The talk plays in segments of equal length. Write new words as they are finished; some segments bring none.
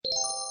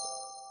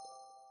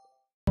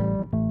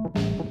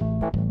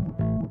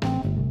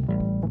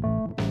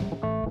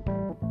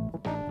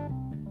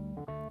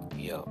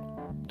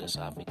this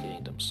Alpha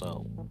Kingdom.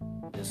 So,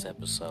 this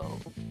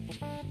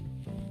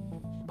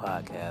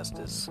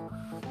podcast is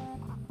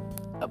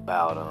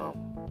about,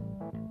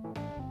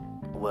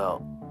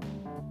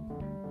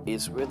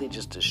 it's really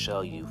just to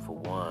show you, for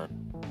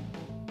one,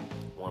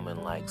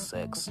 women like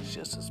sex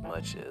just as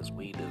much as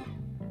we do.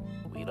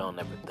 We don't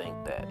ever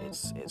think that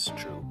it's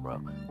true, bro.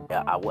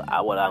 Yeah, I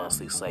would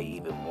honestly say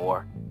even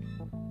more.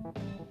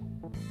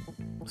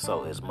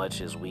 So as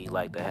much as we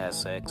like to have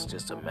sex,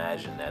 just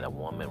imagine that a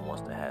woman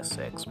wants to have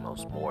sex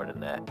most more than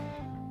that.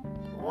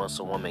 Once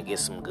a woman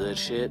gets some good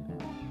shit,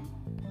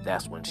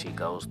 that's when she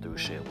goes through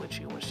shit with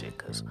you and shit.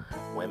 Cause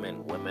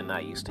women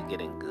not used to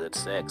getting good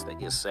sex. They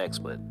get sex,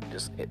 but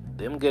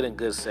them getting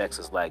good sex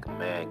is like a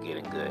man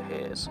getting good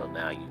head. So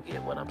now you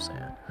get what I'm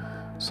saying.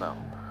 So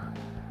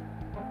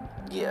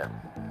yeah,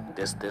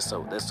 this a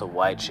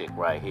white chick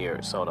right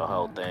here. So the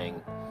whole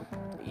thing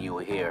you will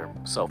hear.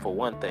 So for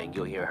one thing,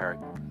 you'll hear her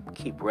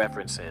keep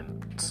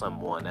referencing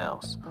someone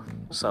else.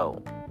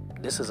 So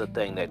this is a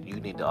thing that you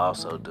need to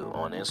also do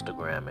on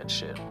Instagram and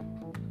shit.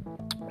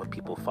 When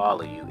people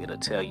follow you, it'll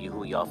tell you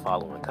who y'all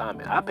follow and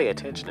comment. I pay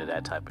attention to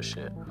that type of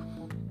shit.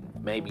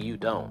 Maybe you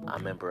don't. I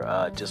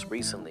remember just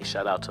recently,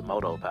 shout out to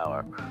Moto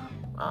Power.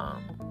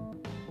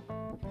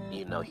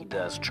 He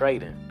does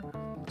trading.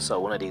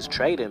 So one of these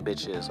trading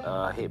bitches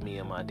hit me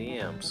in my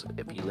DMs.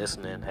 If you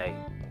listening, hey,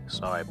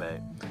 sorry, babe.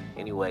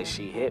 Anyway,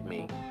 she hit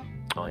me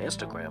on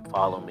Instagram,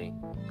 follow me,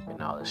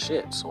 and all this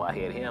shit. So I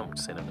hit him,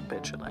 send him a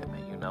picture, like,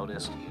 man, you know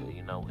this?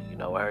 You know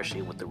her?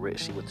 She with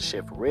the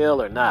shit for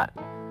real or not?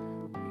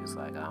 He's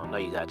like, I don't know,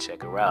 you gotta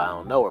check her out. I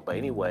don't know her, but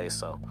anyway,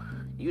 so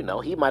he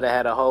might have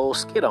had a whole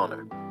skit on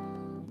her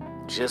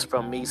just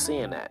from me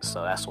seeing that.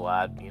 So that's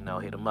why I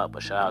hit him up.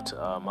 But shout out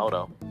to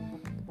Moto.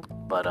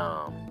 But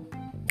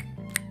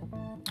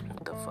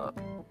what the fuck?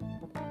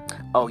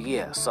 Oh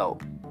yeah, so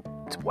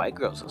white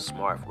girls are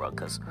smart, bro,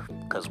 cause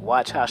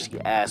watch how she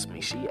asked me.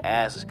 She's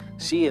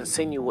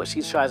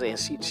trying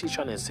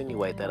to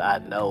insinuate that I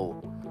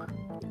know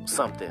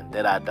something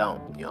that I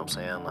don't. You know what I'm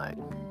saying? Like,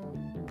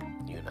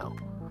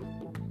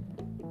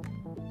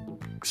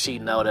 she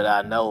know that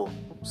I know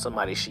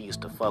somebody she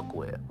used to fuck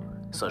with.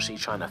 So she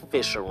trying to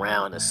fish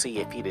around to see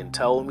if he didn't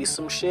told me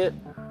some shit,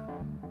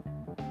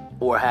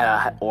 or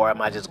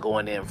am I just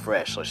going in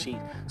fresh? So she's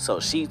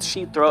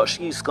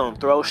gonna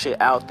throw shit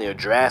out there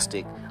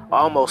drastic,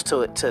 almost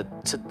to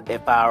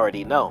if I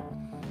already know.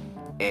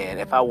 And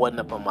if I wasn't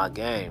up on my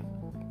game,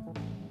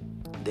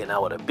 then I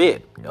would have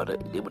bit.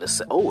 It would have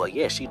said, oh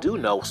yeah, she do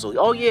know. So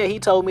oh yeah, he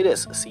told me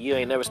this. See, you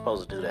ain't never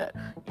supposed to do that.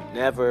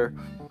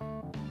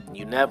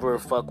 You never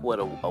fuck with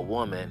a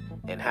woman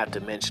and have to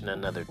mention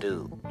another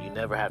dude. You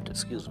never have to,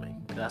 excuse me,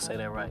 did I say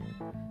that right?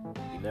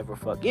 You never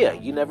fuck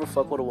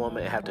with a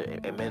woman and have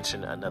to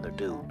mention another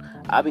dude.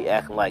 I be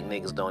acting like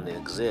niggas don't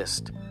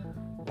exist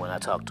when I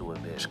talk to a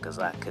bitch,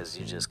 cause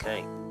you just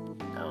can't.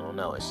 I don't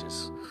know, it's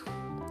just,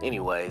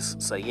 anyways,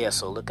 so yeah,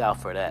 so look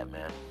out for that,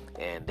 man.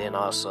 And then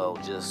also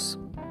just,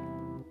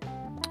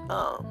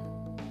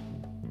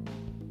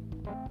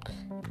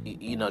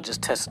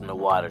 just testing the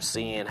water,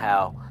 seeing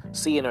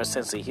her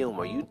sense of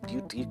humor. You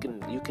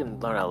can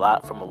learn a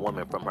lot from a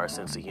woman from her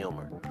sense of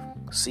humor.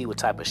 See what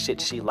type of shit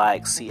she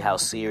likes, see how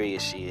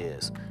serious she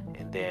is,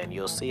 and then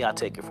you'll see. I'll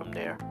take it from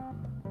there.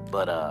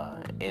 But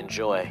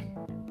enjoy.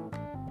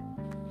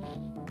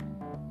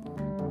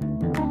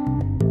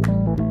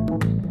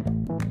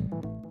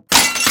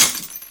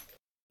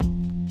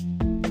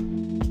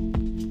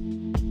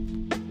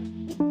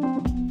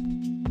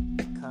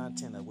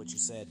 Content of what you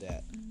said,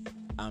 that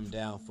I'm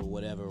down for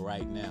whatever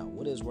right now.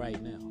 What is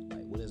right now?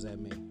 Like, what does that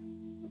mean?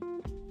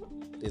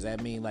 Does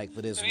that mean, like,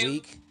 for this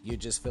week, you're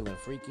just feeling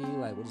freaky?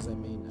 Like, what does that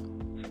mean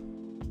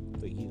now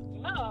for you?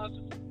 No,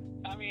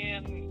 I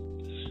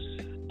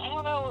mean, I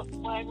don't know,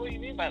 like, what do you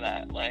mean by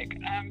that? Like,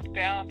 I'm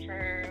down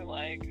for,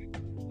 like,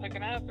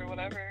 hooking up or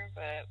whatever,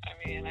 but, I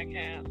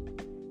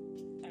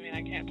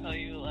can't tell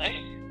you, like...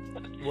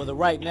 Well,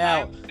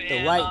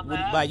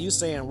 by you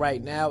saying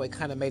right now, it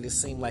kind of made it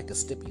seem like a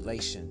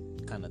stipulation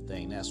kind of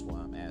thing. That's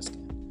why I'm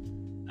asking.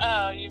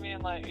 Oh, you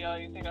mean, like,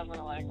 you think I'm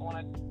gonna, like,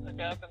 want to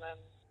hook up and then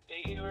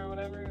date you or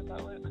whatever? Is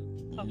that what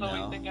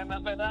you think I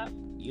meant by that?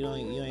 You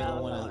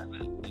don't want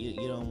to.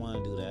 You don't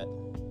want to do that.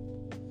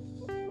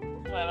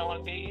 Well, I don't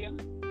want to date you.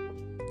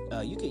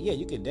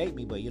 You can date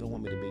me, but you don't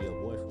want me to be your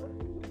boyfriend.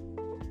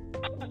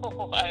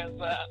 Why is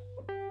that?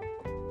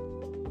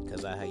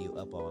 Because I had you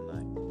up all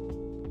night.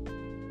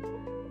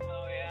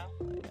 Oh yeah.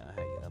 Like, I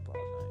had you up all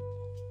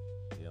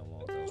night. You don't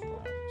want those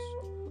problems.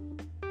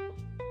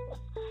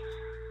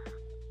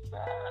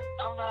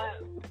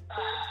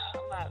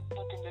 I'm not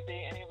looking to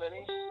date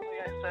anybody.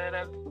 Like I said,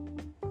 I'm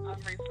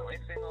recently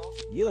single.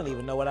 You don't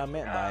even know what I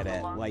meant by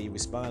that. Why you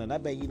responding? I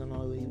bet you don't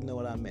even know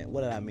what I meant.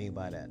 What did I mean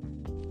by that?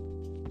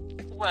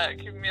 What?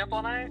 Keeping me up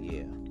all night?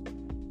 Yeah.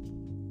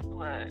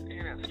 What?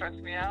 You're gonna stress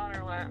me out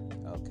or what?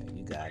 Okay,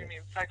 you got it. You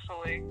mean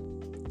sexually?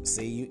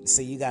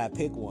 See, you gotta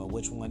pick one.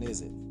 Which one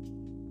is it?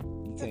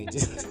 You can't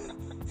just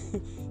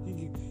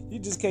you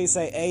just can't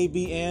say A,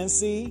 B, and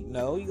C.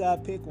 No, you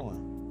gotta pick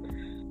one.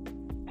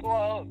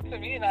 Well, to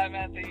me that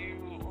meant that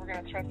you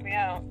gonna stress me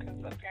out because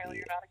apparently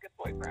you're not a good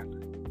boyfriend.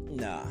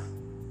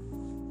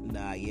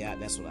 Nah, yeah,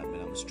 that's what I meant.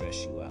 I'm gonna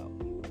stress you out.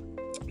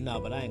 No,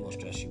 but I ain't gonna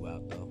stress you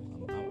out though.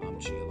 I'm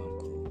chill. I'm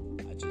cool.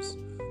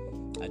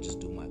 I just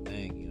do my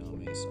thing. You know what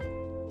I mean? So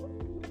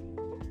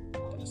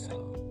that's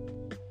all.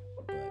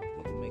 But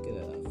we can make it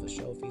a for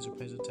sure feature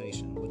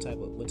presentation. What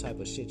type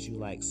of shit you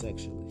like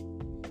sexually?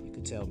 You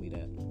can tell me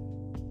that.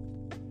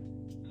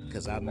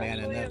 Cause I'm man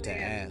enough to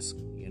ask.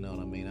 You know what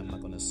I mean? I'm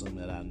not gonna assume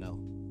that I know.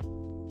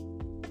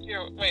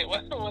 Wait,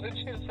 what did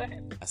you say?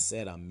 I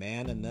said I'm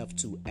man enough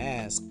to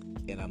ask,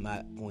 and I'm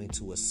not going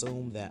to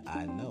assume that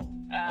I know.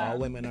 All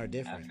women are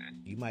different. Okay.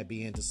 You might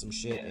be into some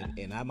shit,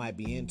 and I might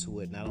be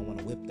into it, and I don't want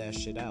to whip that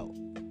shit out.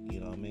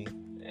 You know what I mean?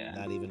 Yeah.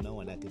 Not even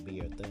knowing that could be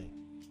your thing.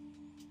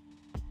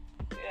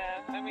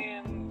 Yeah, I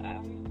mean,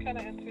 I'm kind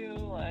of into,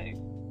 like,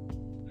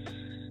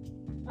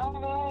 I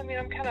don't know, I mean,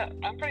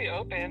 I'm pretty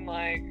open,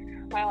 like,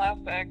 my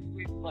last ex,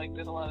 we, like,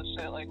 did a lot of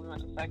shit, like, we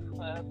went to sex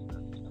clubs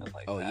and stuff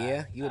like that. Oh,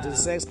 yeah? You went to the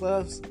sex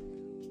clubs?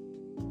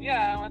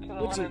 Yeah, I went to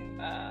the one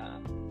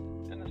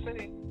in the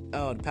city.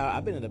 Oh, the Power.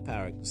 I've been in the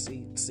Power.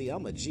 See,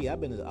 I'm a G. I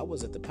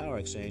was at the Power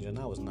Exchange and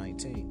I was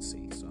 19.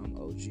 See, so I'm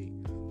OG.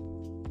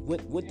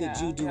 What did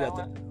you do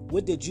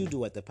What did you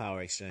do at the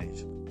Power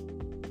Exchange?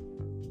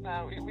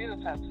 No, we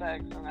just had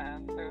sex, and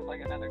then there was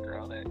like another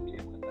girl that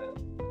came with it.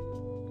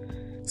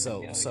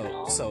 So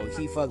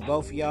he fucked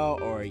both of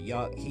y'all, or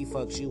he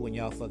fucked you when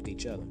y'all fucked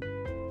each other?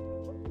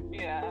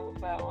 Yeah, it was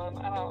that one.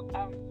 I'm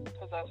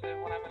possessive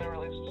when I'm in a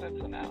relationship,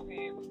 so now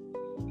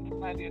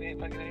my dude ain't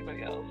fucking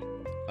anybody else.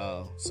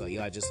 Oh, so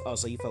y'all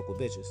so you fuck with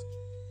bitches?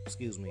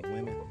 Excuse me,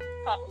 women?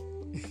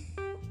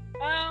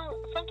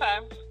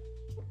 Sometimes.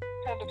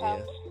 Kind of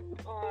depends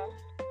on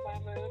my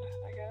mood,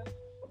 I guess.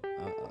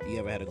 You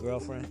ever had a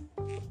girlfriend?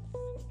 No,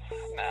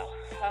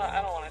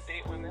 I don't want to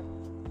date women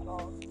at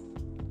all.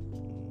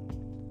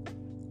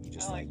 You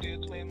just I like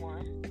dudes way more.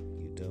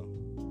 You do?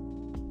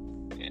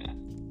 Yeah.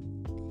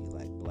 You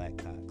like black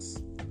cocks?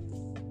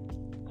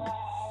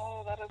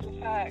 Oh, that is a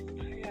fact.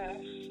 Yes.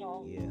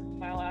 So yeah.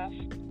 My last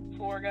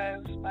 5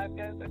 guys I've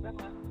been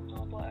with,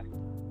 all black.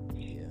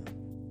 Yeah.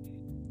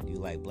 You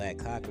like black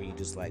cock, or you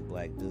just like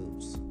black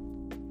dudes?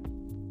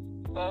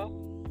 Both.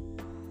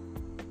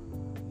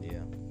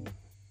 Yeah.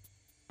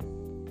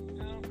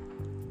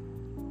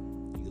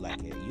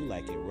 You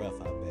like it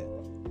rough, I bet.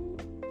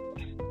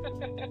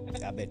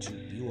 I bet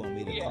you want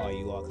me to call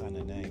you all kind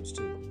of names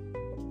too.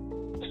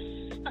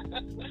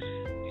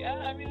 Yeah,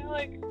 I mean, I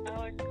like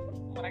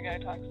when a guy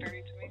talks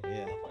dirty to me.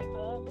 Yeah. Stuff like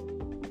that.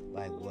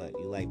 Like what?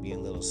 You like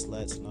being little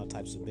sluts and all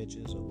types of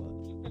bitches, or what?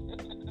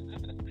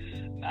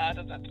 Nah, it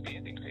doesn't have to be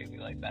anything crazy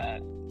like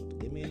that.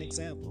 Give me an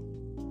example.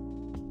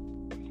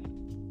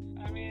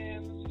 I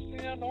mean,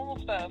 just, normal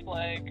stuff.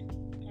 Like,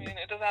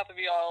 it doesn't have to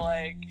be all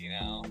like,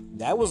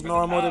 That was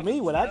normal to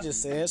me, what I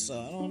just said, so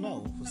I don't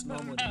know. What's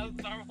normal to you?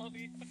 That's normal to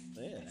you?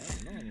 Yeah,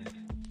 that's normal.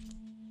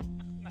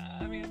 Nah,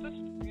 I mean, it's just,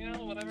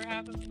 whatever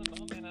happens in the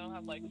moment. I don't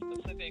have, like,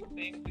 specific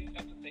things you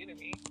have to say to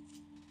me.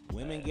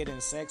 Women get in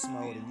sex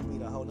mode and you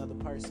meet a whole nother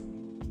person.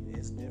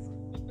 It's different.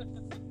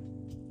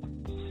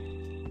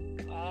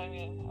 I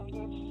mean, I'm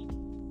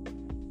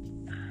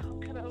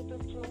kind of open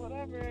to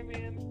whatever. I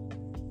mean,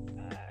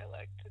 I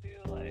like to do,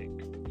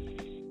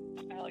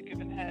 I like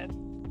giving head a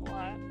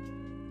lot.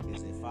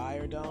 Is it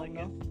fire dome,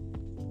 though?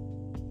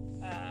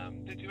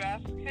 Did you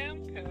ask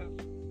him? Because,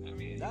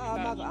 no,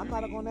 I'm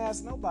not going to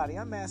ask nobody.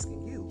 I'm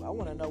asking you. I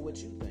want to know what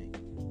you think.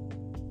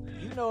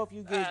 You know if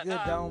you get good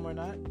dome or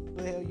not. What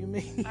the hell you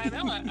mean? I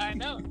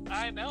know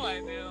I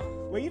do.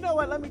 Well, you know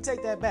what? Let me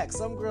take that back.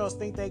 Some girls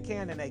think they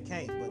can and they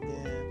can't, but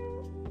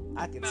then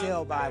I can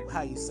tell by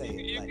how you say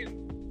it. You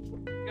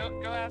can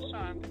go ask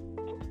Sean.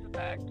 It's a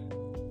fact.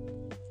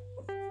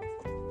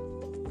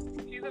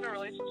 He's in a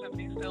relationship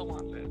and he still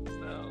wants it.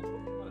 So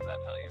what does that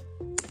tell you?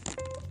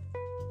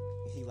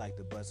 He like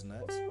to bust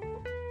nuts.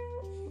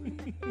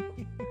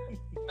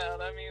 No,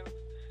 that means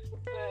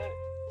that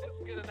it's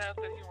good enough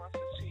that he wants to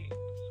cheat.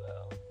 So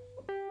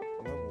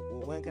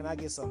when can I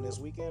get something, this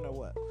weekend or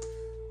what?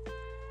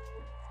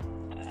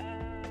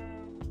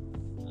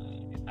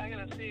 I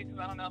gotta see, because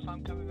I don't know if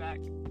I'm coming back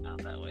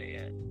out that way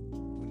yet.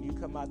 When you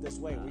come out this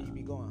way, where you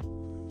be going?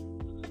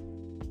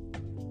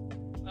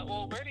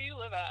 Well, where do you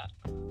live at?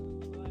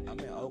 I'm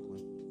in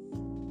Oakland.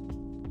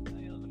 Oh,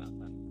 you live in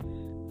Oakland.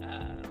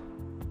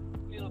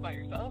 You live by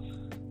yourself?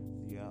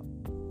 Yeah.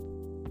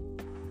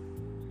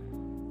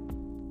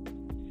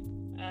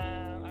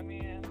 I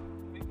mean,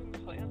 we can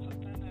plan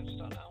something. I just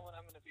don't know when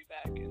I'm going to be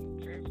back in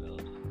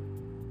Fairfield.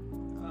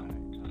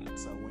 Alright.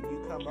 So when you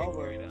come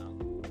over,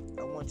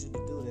 I want you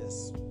to do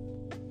this.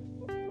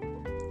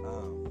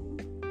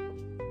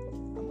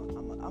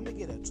 I'm gonna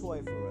get a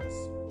toy for us.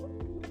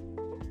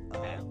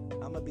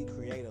 I'm gonna be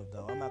creative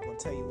though. I'm not gonna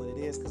tell you what it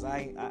is because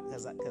I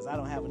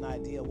don't have an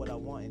idea what I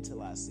want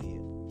until I see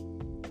it.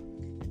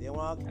 And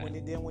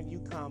then when you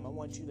come, I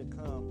want you to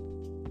come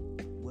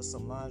with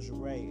some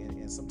lingerie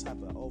and some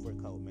type of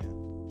overcoat,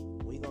 man.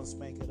 We gonna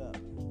spank it up.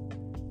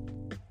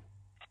 All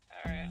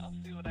right, I'll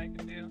see what I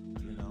can do.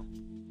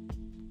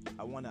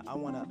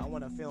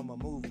 wanna film a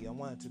movie. I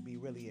want it to be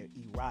really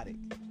erotic.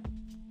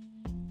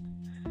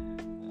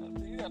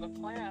 You got a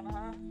plan,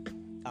 huh?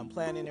 I'm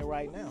planning it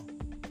right now.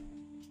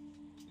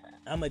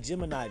 I'm a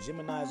Gemini.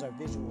 Geminis are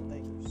visual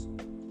thinkers.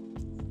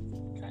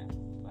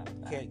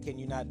 Okay. Can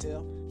you not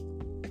tell?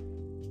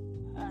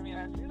 I mean,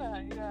 I see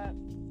that. You got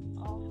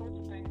all sorts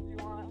of things you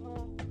want,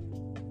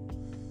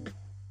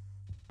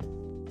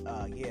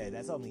 huh? Yeah,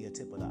 that's only a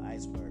tip of the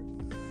iceberg.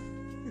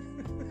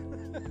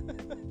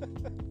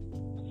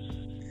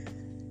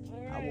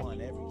 I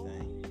want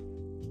everything.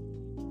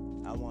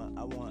 I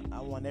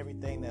want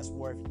everything that's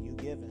worth you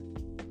giving.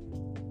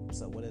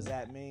 So what does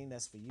that mean?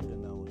 That's for you to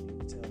know, and you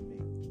can tell me,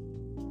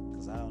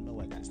 because I don't know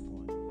at this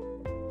point.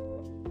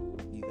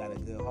 You got a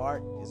good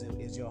heart?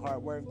 Is your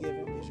heart worth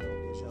giving? Is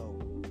your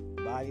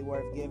body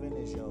worth giving?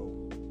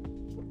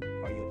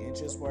 Are your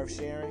interests worth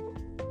sharing?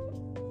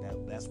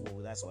 That's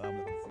what I'm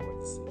looking forward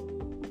to see.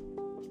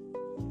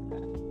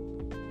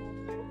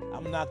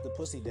 I'm knock the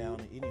pussy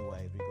down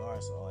anyway,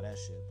 regardless of all that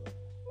shit.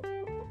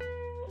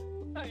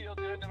 But So you'll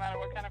do it no matter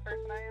what kind of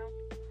person I am?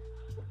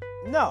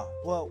 no,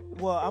 well,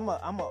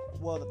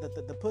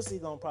 the pussy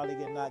gonna probably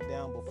get knocked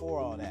down before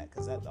all that,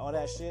 cause all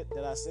that shit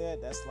that I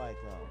said, that's like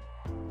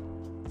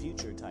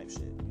future type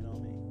shit. You know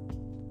what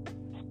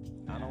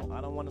I mean?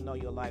 I don't want to know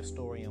your life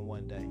story in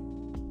one day.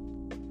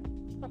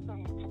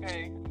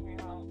 Okay,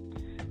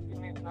 you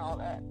need to know all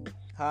that.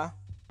 Huh?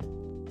 So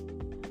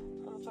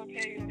it's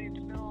okay, you need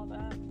to know all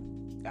that.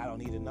 I don't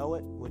need to know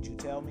it. Would you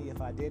tell me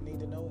if I did need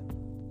to know it?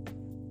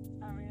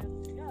 I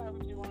mean, yeah,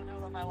 if you want to know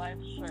about my life,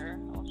 sure,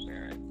 I'll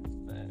share it.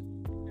 But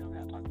we don't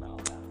gotta talk about all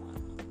that at once.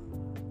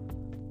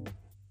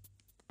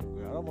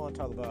 Girl, I don't want to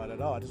talk about it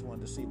at all. I just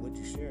wanted to see what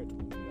you shared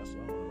with me. That's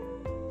all.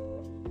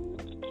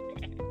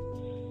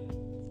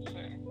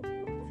 Sure.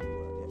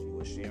 If you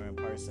were sharing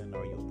person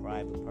or you're a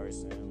private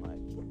person,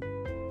 like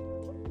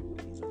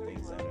these are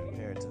things that are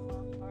imperative.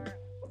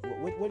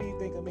 What do you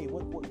think of me?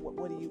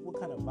 What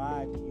kind of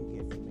vibe do you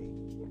get from me?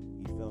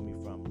 You feel me?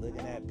 From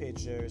looking at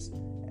pictures?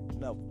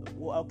 No.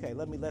 Well, okay.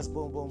 Let's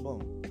boom, boom,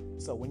 boom.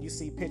 So when you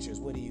see pictures,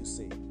 what do you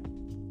see?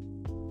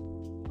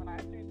 When I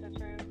see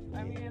pictures,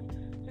 I mean,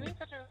 to me,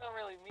 pictures don't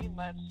really mean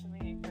much to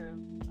me because,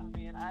 I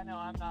mean, I know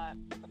I'm not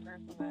the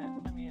person that,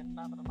 I mean,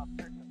 not that I'm not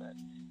the person, but,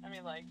 I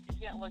mean, like, you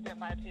can't look at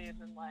my page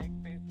and, like,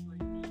 basically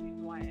see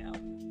who I am.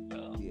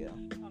 So, Yeah.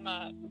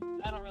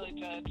 I don't really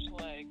judge,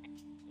 like,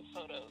 the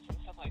photos and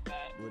stuff like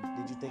that.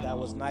 Did you think I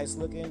was nice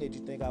looking? Did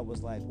you think I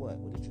was like what?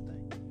 What did you think?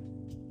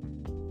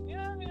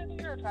 Yeah, I mean, I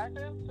think you're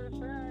attractive, for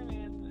sure. I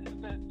mean,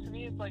 but to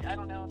me, it's like, I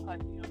don't know until I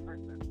see you in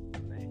person. So,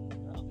 I mean,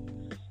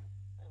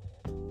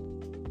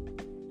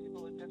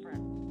 people look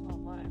different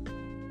online.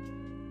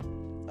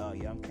 Oh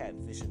yeah, I'm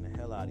catfishing the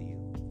hell out of you.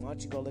 Why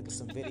don't you go look at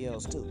some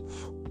videos too?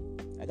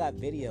 I got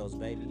videos,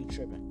 baby. You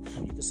tripping?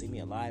 You can see me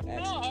in live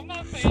action. No, I'm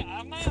not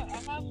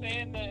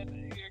saying that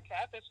you're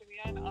catfishing me.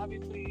 And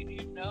obviously,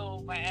 you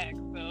know my ex,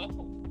 so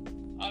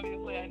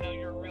obviously I know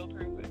you're a real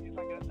person. You're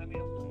not gonna send me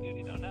some dude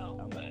you don't know.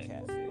 I'm a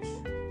catfish.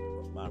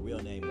 My real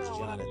name is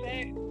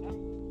Jonathan.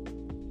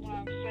 What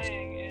I'm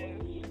saying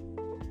is,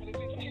 what did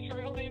you say your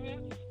real name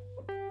is?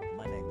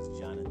 My name is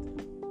Jonathan.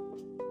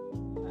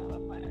 No,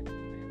 that's my ex's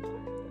name.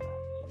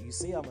 You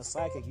see, I'm a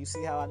psychic. You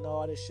see how I know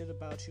all this shit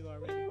about you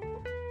already?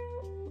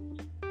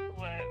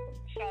 What?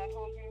 Sean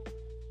told you?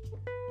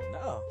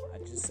 No, I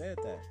just said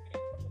that.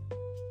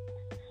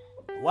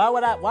 Why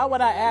would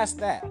I ask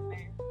that?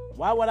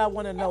 Why would I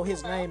want to know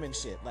his name and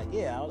shit? Like,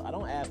 yeah, I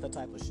don't ask that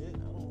type of shit. I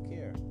don't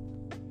care.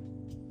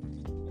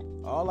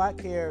 All I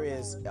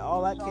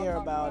care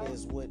about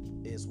is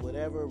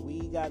whatever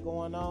we got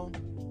going on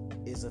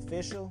is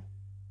official.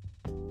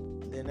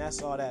 Then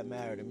that's all that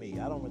matter to me.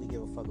 I don't really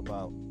give a fuck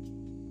about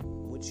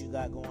what you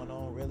got going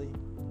on, really.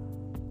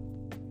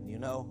 You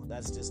know,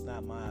 that's just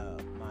not my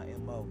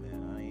MO,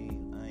 man.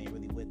 I ain't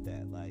really with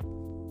that. Like,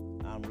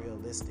 I'm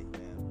realistic,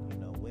 man. You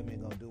know,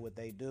 women gonna do what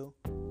they do,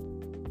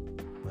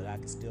 but I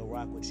can still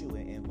rock with you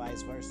and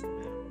vice versa,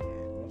 man. And,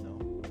 you know,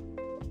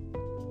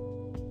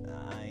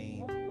 I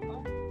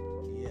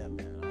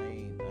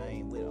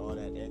ain't with all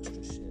that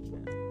extra shit,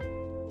 man.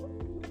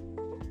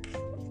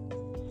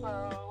 So,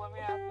 let me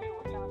ask you,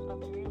 what kind of stuff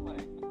do you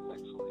like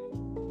sexually?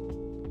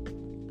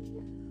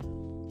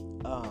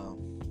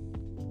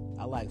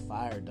 I like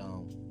fire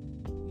dome.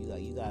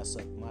 You gotta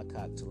suck my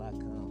cock till I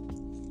come.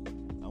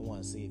 I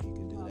want to see if you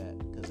can do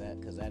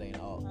that, cause that ain't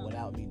all.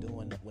 Without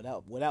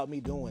me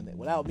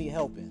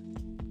helping.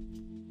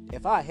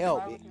 If I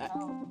help,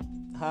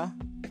 huh?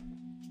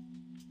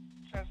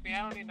 Trust me,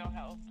 I don't need no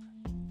help.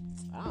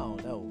 I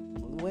don't know.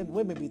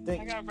 Women be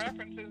thinking. I got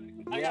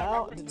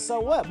references. So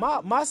what?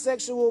 My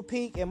sexual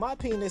peak and my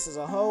penis is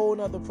a whole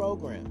nother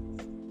program.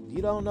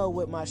 You don't know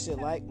what my shit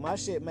like. My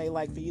shit may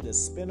like for you to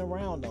spin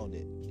around on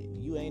it.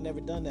 You ain't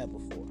never done that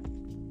before.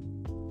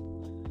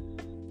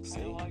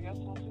 Okay, well, I guess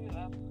we'll see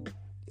that.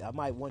 I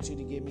might want you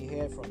to give me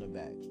head from the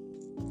back.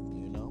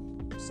 You know?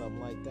 Something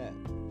like that.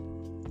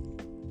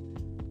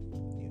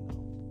 You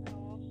know. Yeah,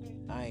 we'll see.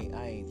 I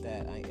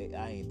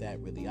ain't that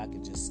really. I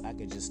could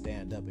just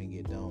stand up and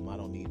get dome. I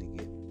don't need to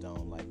get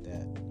dome like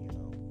that. You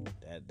know.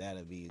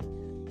 that'll be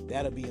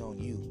on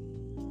you.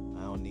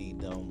 I don't need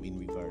them in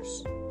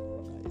reverse.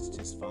 It's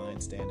just fine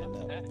standing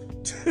up.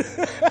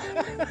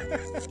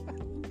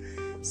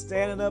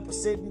 Standing up or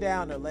sitting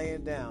down or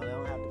laying down. I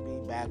don't have to be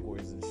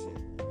backwards and shit.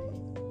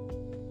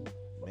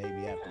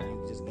 Maybe after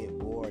you just get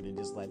bored and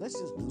just like, let's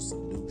just do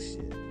some new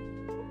shit.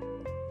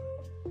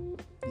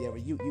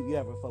 You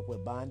ever fuck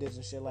with bondage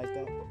and shit like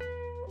that?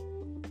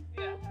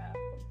 Yeah.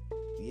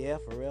 Yeah,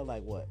 for real?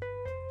 Like what?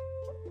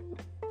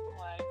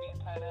 Like being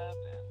tied up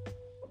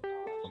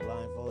and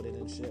Blindfolded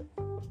and shit?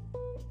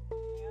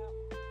 yeah.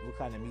 What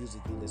kind of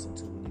music you listen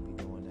to when you be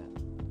doing that?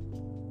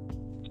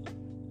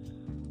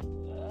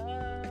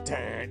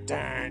 Dun,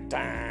 dun,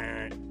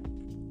 dun.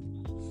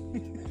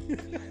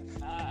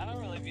 I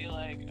don't really be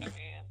like, I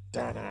mean...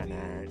 Dun, dun,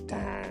 dun,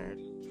 dun.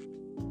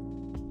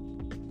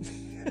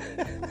 I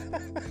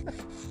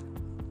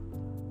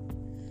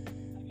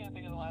can't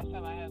think of the last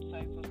time I had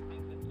sex with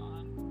music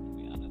on, to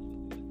be honest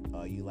with you.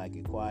 Oh, you like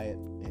it quiet?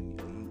 And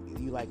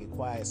you like it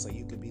quiet so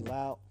you could be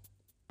loud?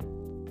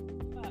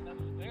 Not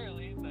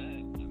necessarily, but, I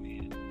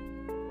mean...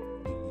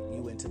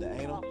 You into the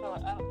anal?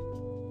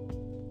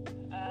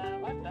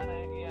 I've done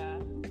it, yeah.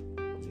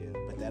 Yeah,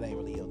 but that ain't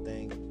really your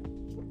thing.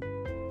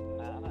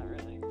 No, not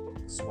really.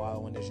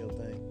 Swallowing is your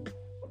thing?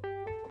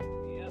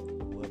 Yep.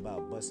 What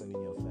about busting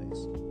in your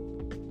face?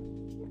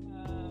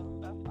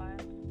 That's fine.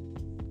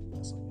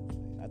 Bust on your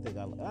face. I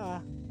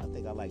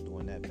think I like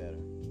doing that better.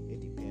 It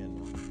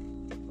depends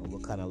on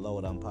what kind of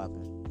load I'm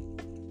popping.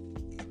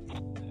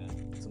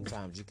 Yeah.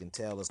 Sometimes you can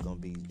tell it's gonna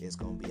be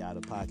out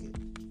of pocket.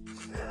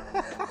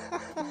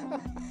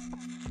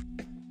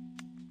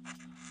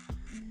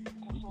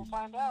 Guess we'll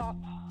find out.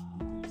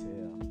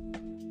 Tell.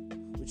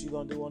 What you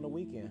gonna do on the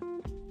weekend?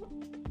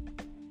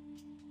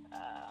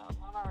 I'm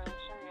not really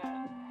sure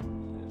yet.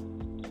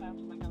 It depends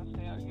if I'm gonna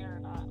stay out here or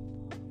not.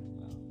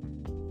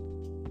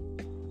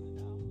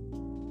 So,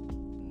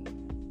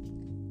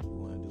 You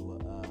wanna do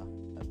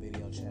a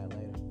video chat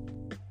later?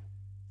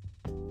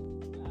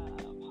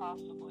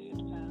 possibly, it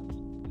depends.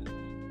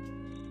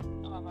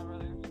 I'm at my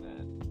brother's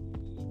bed.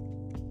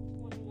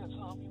 When he gets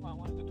home, he might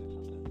want to go do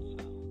something.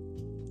 So.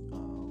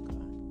 Oh,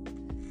 okay.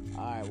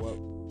 All right. Well,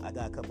 I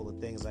got a couple of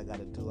things I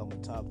gotta do. I'm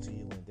gonna talk to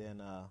you, and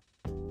then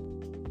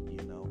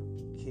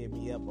hit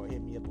me up on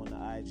the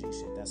IG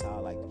shit. That's how I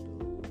like to do it.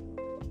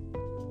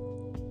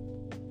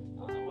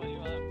 What do you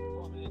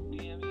want me to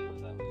DM you?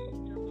 Is that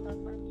your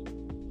preference?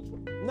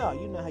 No,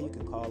 you know how you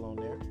can call on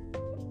there.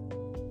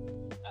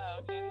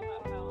 Okay.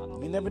 I don't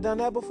know. You never done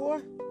that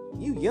before?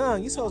 You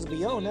young. You supposed to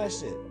be on that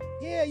shit.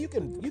 Yeah, you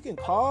can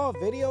call,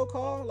 video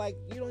call. Like,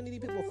 you don't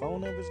need people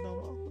phone numbers no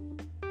more.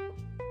 I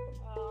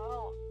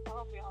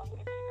don't be on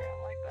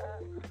Instagram like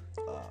that.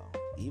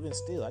 Even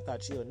still, I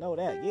thought you would know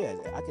that. Yeah,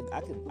 I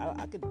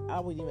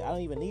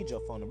don't even need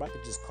your phone number. I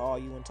could just call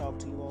you and talk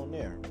to you on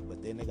there.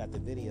 But then they got the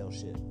video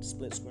shit,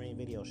 split screen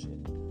video shit.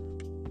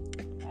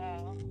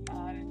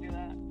 I didn't do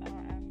that. I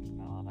don't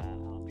know all that. I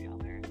don't be on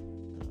there.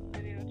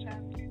 Video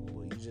chat.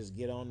 Well, you just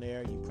get on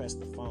there, you press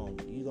the phone.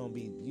 You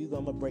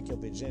gonna break your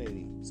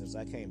virginity. Since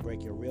I can't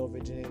break your real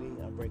virginity,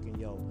 I'm breaking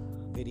your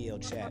video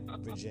chat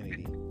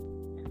virginity.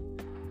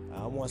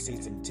 I want to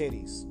see some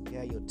titties.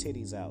 Yeah, your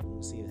titties out. I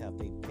want to see if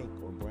they pink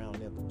or brown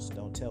nipples.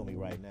 Don't tell me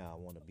right now. I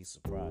want to be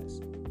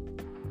surprised.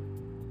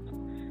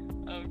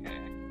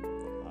 Okay.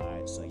 All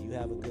right, so you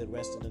have a good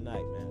rest of the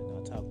night, man.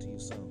 I'll talk to you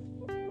soon.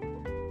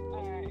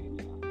 All right.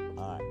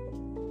 All right.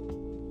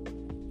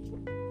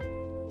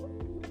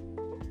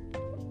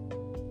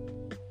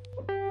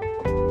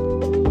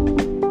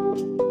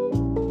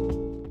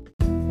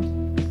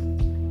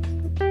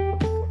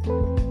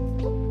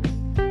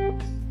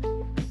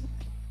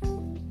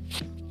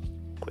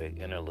 Quick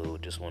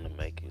interlude. Just want to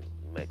make it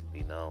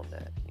be known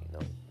that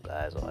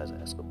guys always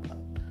ask about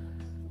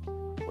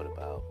what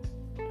about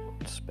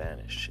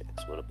Spanish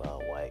chicks? What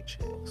about white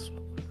chicks?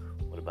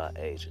 What about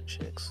Asian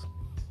chicks?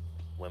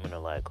 Women are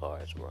like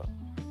cars, bro.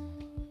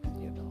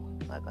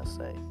 Like I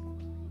say,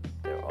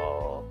 they're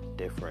all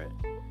different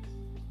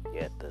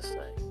yet the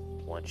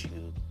same. Once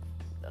you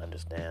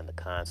understand the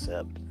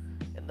concept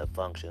and the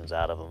functions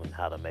out of them and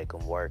how to make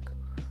them work,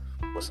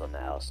 what's on the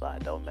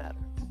outside don't matter.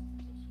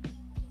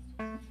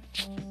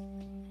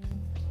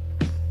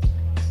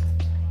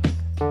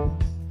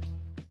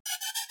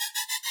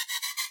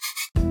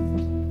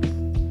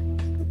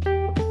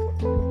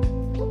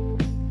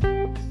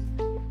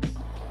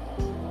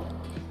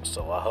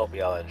 So I hope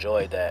y'all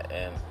enjoyed that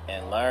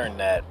and learned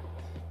that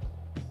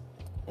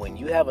when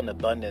you have an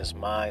abundance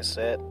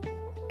mindset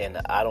and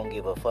the I don't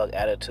give a fuck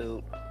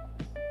attitude,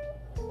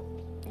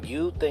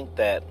 you think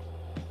that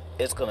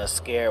it's gonna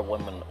scare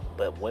women,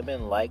 but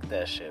women like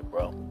that shit,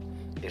 bro.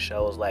 It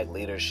shows like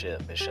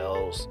leadership. It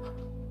shows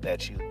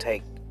that you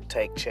take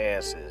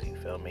chances, you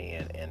feel me,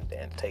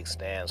 and take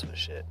stands for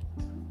shit.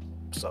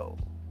 So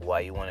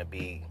why you wanna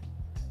be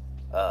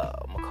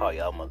I'm gonna call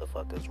y'all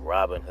motherfuckers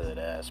Robin Hood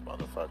ass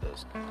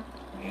motherfuckers.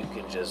 You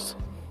can just,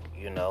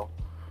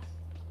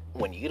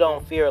 when you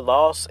don't fear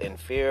loss and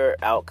fear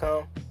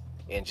outcome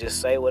and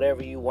just say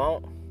whatever you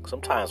want,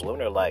 sometimes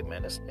women are like,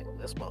 man, this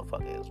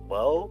motherfucker is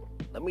bold.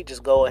 let me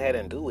just go ahead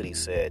and do what he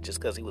said just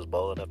because he was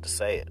bold enough to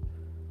say it.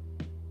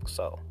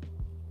 So,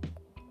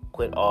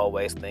 quit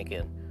always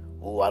thinking,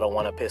 ooh, I don't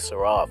want to piss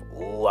her off.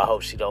 Ooh, I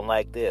hope she don't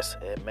like this.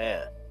 And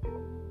man,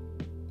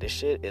 this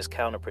shit is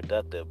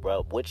counterproductive,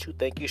 bro. What you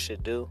think you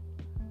should do,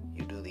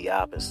 you do the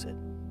opposite.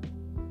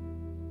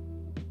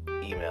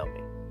 Email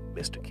me,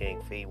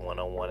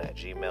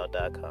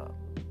 MrKingFee101@gmail.com.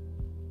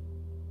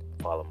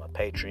 Follow my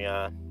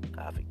Patreon,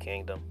 Coffee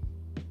Kingdom.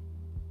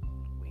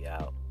 We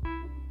out.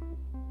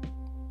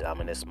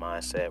 Dominance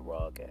Mindset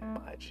Raw Game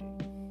IG.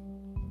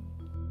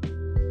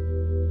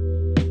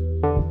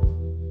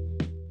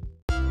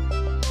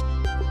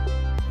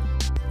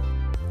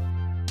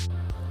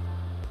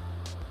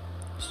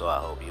 So I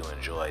hope you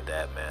enjoyed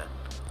that, man.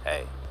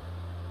 Hey,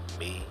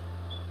 me,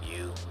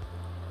 you,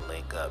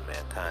 link up,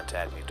 man.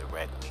 Contact me,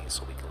 direct me,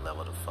 so we can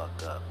level the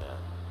fuck up, man.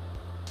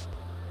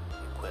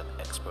 Quit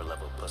expert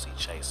level pussy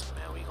chasing,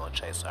 man. We gonna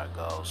chase our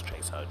goals,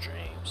 chase our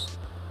dreams,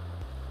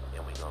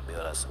 and we gonna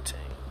build us a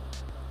team.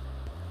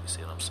 You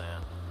see what I'm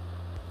saying?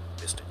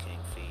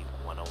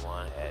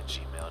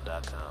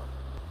 MrKingFee101@gmail.com.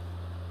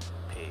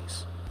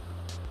 Peace.